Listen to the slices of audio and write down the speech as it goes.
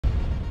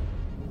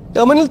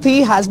Terminal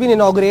 3 has been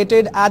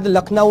inaugurated at the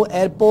Lucknow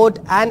airport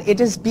and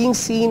it is being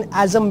seen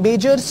as a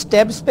major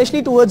step,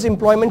 especially towards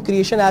employment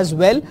creation as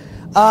well.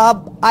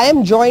 I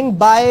am joined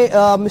by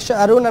Mr.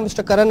 Arun and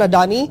Mr. Karan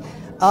Adani.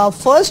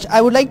 First,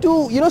 I would like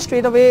to,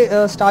 straight away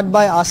start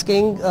by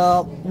asking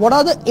what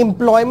are the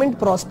employment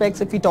prospects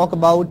if we talk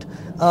about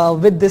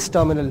with this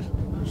terminal?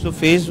 So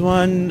phase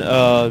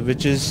 1,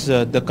 which is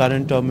the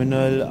current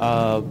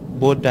terminal,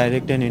 both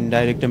direct and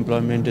indirect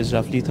employment is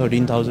roughly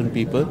 13,000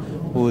 people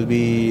who will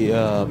be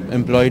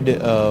employed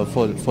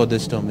for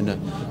this terminal.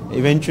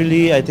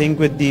 Eventually, I think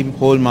with the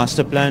whole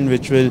master plan,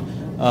 which will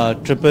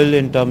triple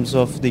in terms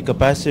of the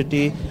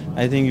capacity,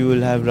 I think you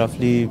will have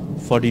roughly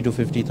 40 to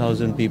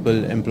 50,000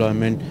 people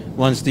employment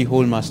once the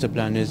whole master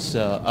plan is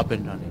up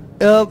and running.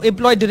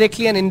 Employed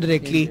directly and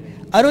indirectly.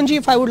 Arunji,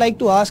 if I would like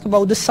to ask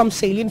about some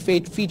salient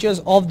features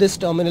of this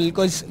terminal,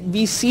 because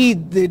we see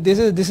this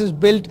is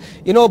built,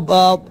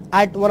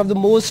 at one of the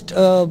most,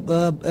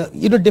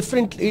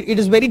 different. It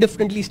is very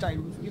differently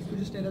styled. If you could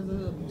just tell us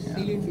the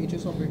salient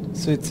features of it.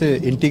 So it's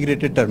an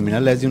integrated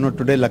terminal. As you know,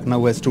 today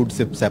Lucknow has two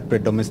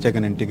separate, domestic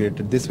and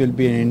integrated. This will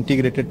be an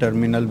integrated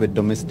terminal with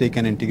domestic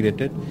and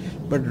integrated.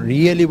 But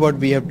really, what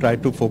we have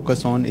tried to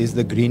focus on is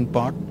the green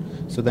part.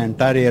 So the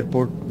entire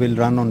airport will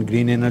run on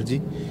green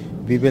energy.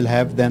 We will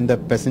have then the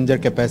passenger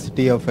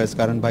capacity of, as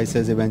Karan Bhai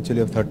says,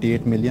 eventually of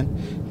 38 million.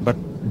 But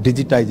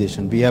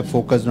digitization, we have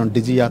focused on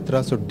Digi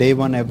Yatra. So day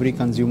one, every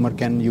consumer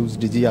can use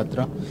Digi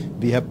Yatra.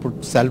 We have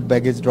put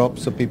self-baggage drop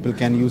so people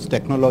can use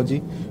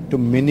technology to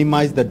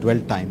minimize the dwell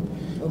time.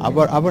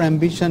 Okay. Our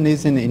ambition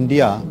is in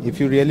India, if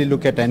you really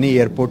look at any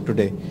airport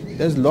today,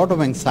 there's a lot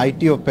of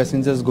anxiety of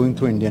passengers going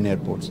through Indian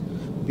airports.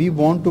 We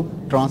want to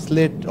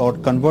translate or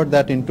convert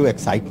that into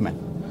excitement.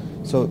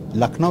 So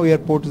Lucknow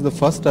airport is the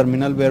first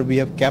terminal where we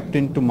have kept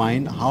into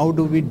mind how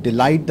do we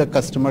delight the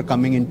customer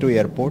coming into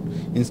airport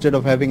instead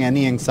of having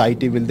any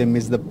anxiety, will they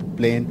miss the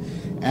plane,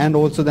 and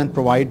also then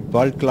provide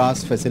world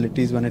class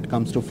facilities when it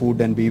comes to food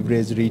and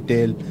beverage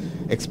retail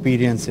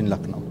experience in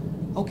Lucknow.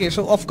 Okay,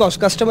 so of course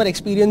customer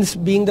experience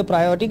being the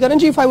priority.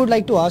 Karanji, if I would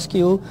like to ask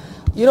you,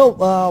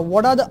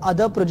 what are the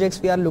other projects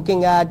we are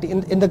looking at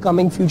in the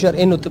coming future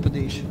in Uttar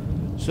Pradesh?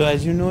 So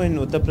as you know, in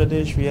Uttar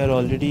Pradesh we are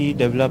already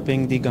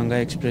developing the Ganga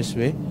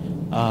Expressway.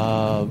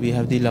 We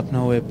have the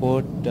Lucknow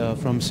airport.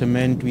 From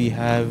cement we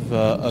have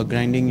a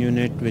grinding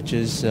unit which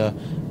is there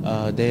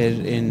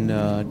in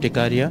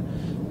Tikaria,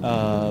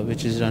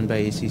 which is run by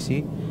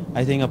ACC.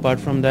 I think apart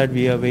from that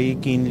we are very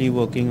keenly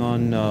working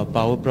on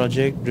power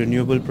project,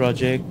 renewable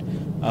project.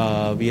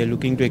 We are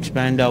looking to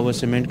expand our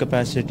cement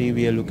capacity.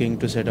 We are looking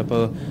to set up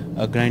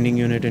a grinding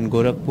unit in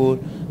Gorakhpur.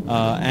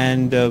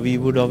 And we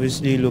would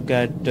obviously look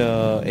at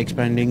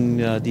expanding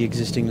the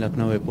existing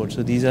Lucknow airport.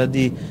 So these are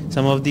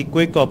some of the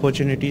quick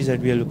opportunities that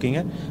we are looking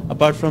at.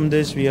 Apart from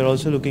this, we are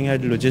also looking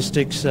at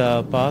logistics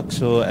park.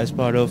 So as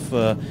part of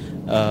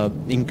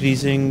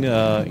increasing,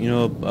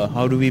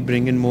 how do we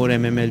bring in more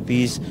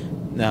MMLPs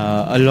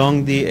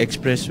along the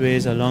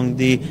expressways, along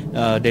the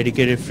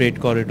dedicated freight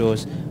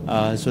corridors.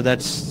 So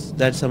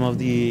that's some of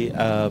the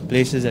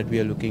places that we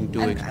are looking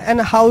to expand.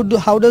 And how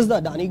does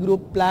the Adani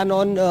Group plan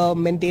on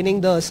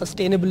maintaining the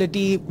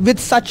sustainability with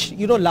such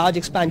large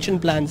expansion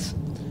plans?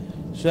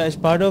 So as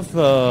part of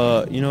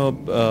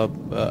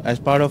as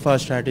part of our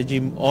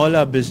strategy, all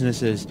our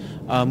businesses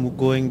are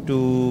going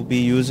to be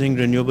using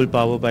renewable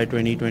power by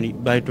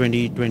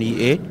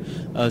 2028.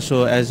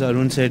 So as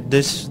Arun said,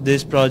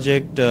 this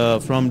project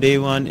from day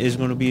one is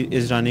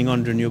running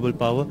on renewable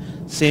power.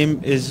 Same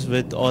is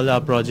with all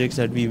our projects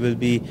that we will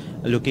be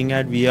looking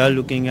at. We are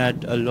looking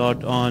at a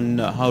lot on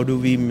how do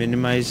we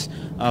minimize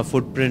our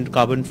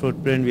carbon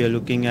footprint. We are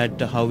looking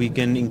at how we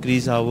can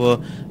increase our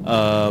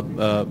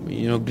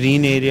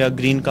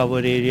green cover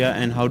area,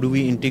 and how do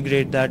we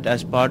integrate that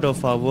as part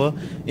of our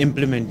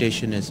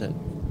implementation as well.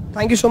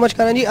 Thank you so much,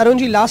 Karanji.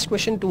 Arunji, last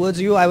question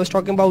towards you. I was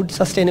talking about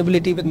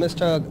sustainability with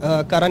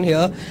Mr. Karan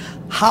here.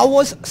 How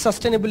was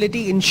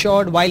sustainability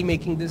ensured while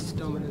making this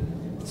terminal?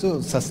 So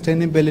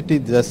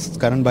sustainability, just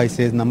Karan Bhai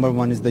says, number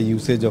one is the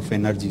usage of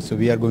energy. So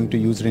we are going to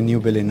use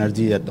renewable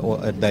energy at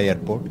the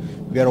airport.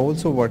 We are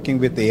also working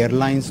with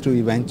airlines to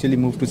eventually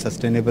move to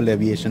sustainable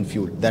aviation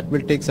fuel. That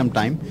will take some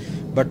time,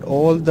 but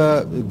all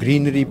the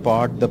greenery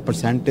part, the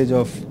percentage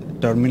of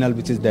terminal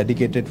which is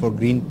dedicated for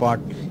green part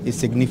is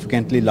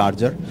significantly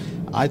larger.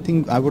 I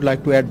think I would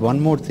like to add one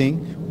more thing.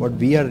 What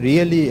we are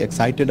really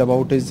excited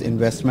about is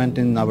investment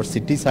in our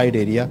city side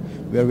area,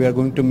 where we are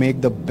going to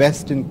make the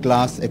best in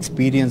class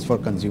experience for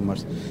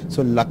consumers.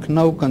 So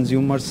Lucknow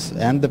consumers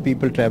and the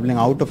people traveling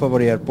out of our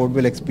airport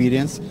will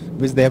experience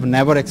which they have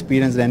never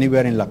experienced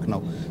anywhere in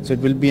Lucknow. So it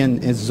will be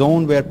a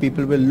zone where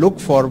people will look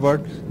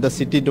forward, the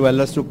city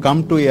dwellers, to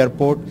come to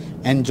airport,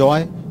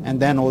 enjoy, and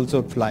then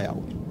also fly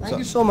out. Thank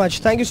you so much.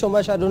 Thank you so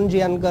much,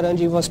 Arunji and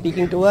Karanji, for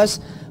speaking to us.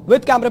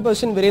 With camera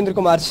person Virendra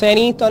Kumar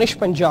Saini, Tanish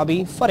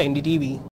Punjabi for NDTV.